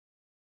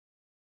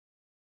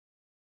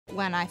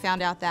When I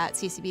found out that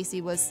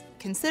CCBC was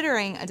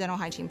considering a dental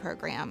hygiene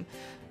program,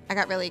 I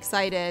got really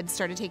excited,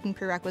 started taking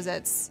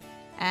prerequisites,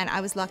 and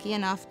I was lucky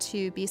enough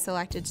to be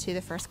selected to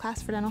the first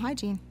class for dental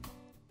hygiene.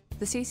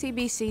 The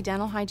CCBC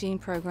Dental Hygiene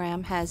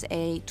Program has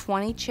a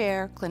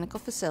 20-chair clinical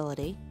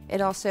facility. It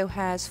also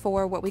has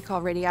 4 what we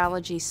call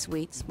radiology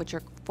suites, which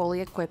are fully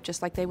equipped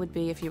just like they would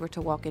be if you were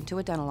to walk into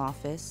a dental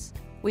office.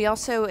 We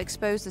also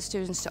expose the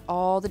students to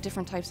all the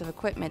different types of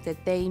equipment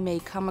that they may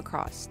come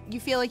across. You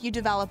feel like you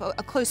develop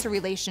a closer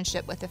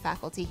relationship with the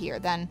faculty here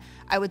than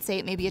I would say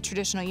it may be a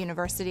traditional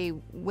university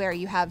where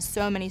you have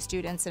so many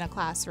students in a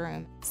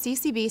classroom.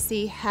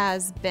 CCBC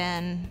has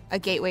been a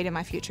gateway to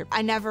my future.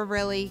 I never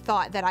really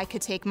thought that I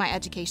could take my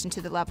education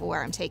to the level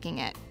where I'm taking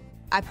it.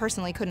 I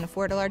personally couldn't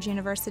afford a large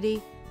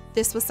university.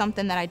 This was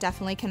something that I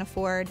definitely can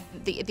afford.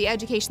 The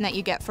education that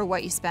you get for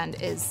what you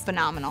spend is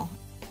phenomenal.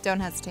 Don't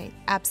hesitate.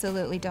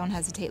 Absolutely don't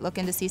hesitate. Look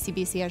into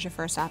CCBC as your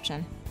first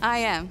option. I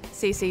am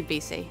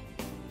CCBC.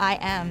 I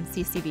am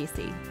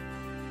CCBC.